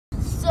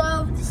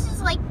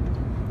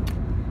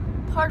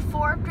like part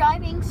 4 of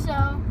driving,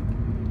 so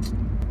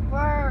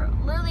we're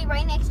literally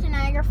right next to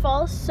Niagara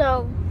Falls.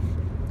 So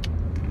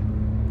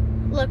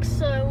look,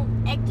 so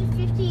exit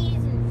 50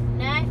 is in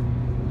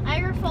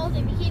Niagara Falls.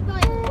 If you keep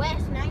going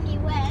west, 90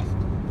 west,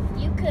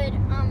 you could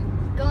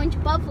go into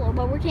Buffalo,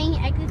 but we're taking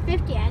exit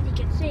 50, as you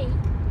can see.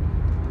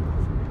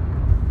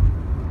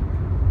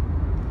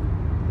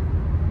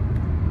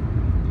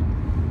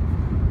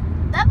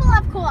 They have a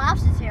lot of cool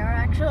houses here,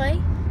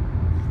 actually.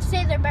 I'd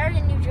say they're better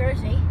than New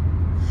Jersey.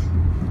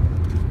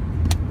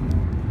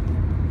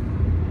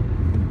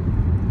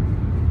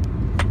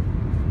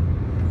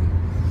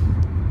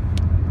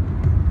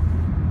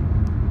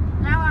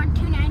 Now we're on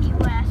 290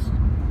 west.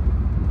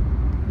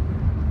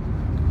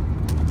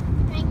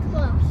 Getting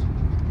close.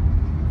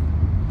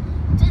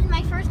 This is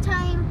my first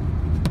time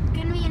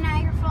gonna be in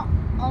Niagara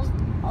Falls.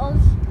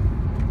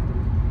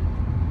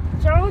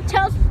 So our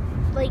hotel's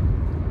like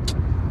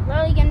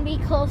really gonna be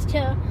close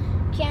to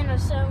Canada,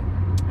 so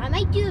I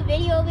might do a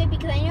video of it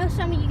because I know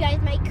some of you guys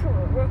might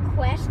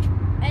request.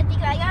 I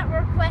think I got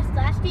a request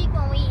last week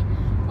when we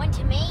went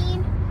to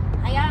Maine.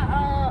 I got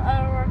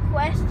a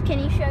request, can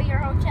you show your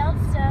hotel?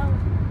 So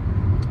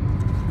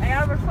I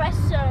got a request,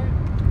 so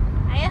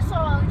I guess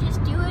I'll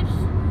just do it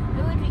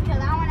because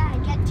I don't want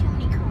to get too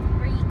many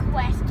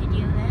requests to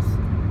do this.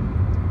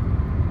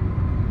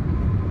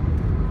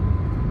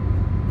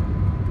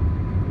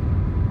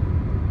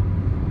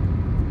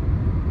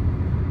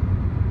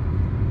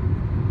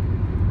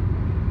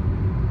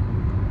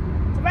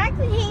 We're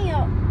actually taking a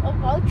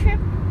road trip,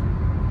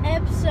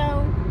 so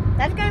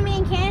that's going to be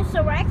in Canada,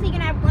 so we're actually going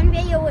to have one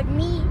video with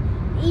me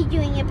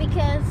doing it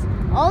because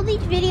all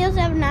these videos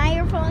of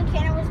Niagara Falls in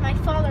Canada was my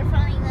father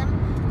filming them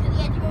because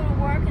he had to go to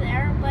work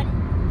there, but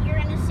you're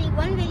going to see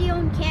one video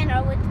in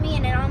Canada with me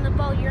in it on the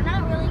boat. You're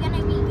not really going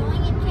to be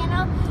going in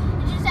Canada,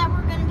 it's just that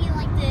we're going to be in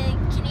like the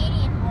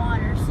Canadian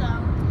water, so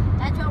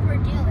that's what we're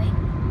doing.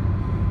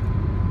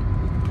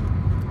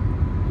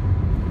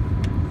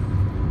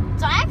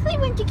 So I actually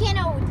went to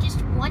Canada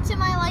just once in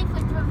my life,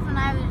 which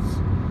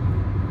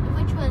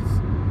was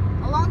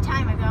a long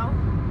time ago.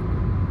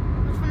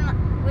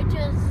 Which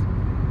was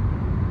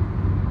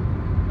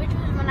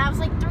when I was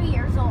like 3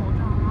 years old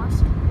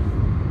almost.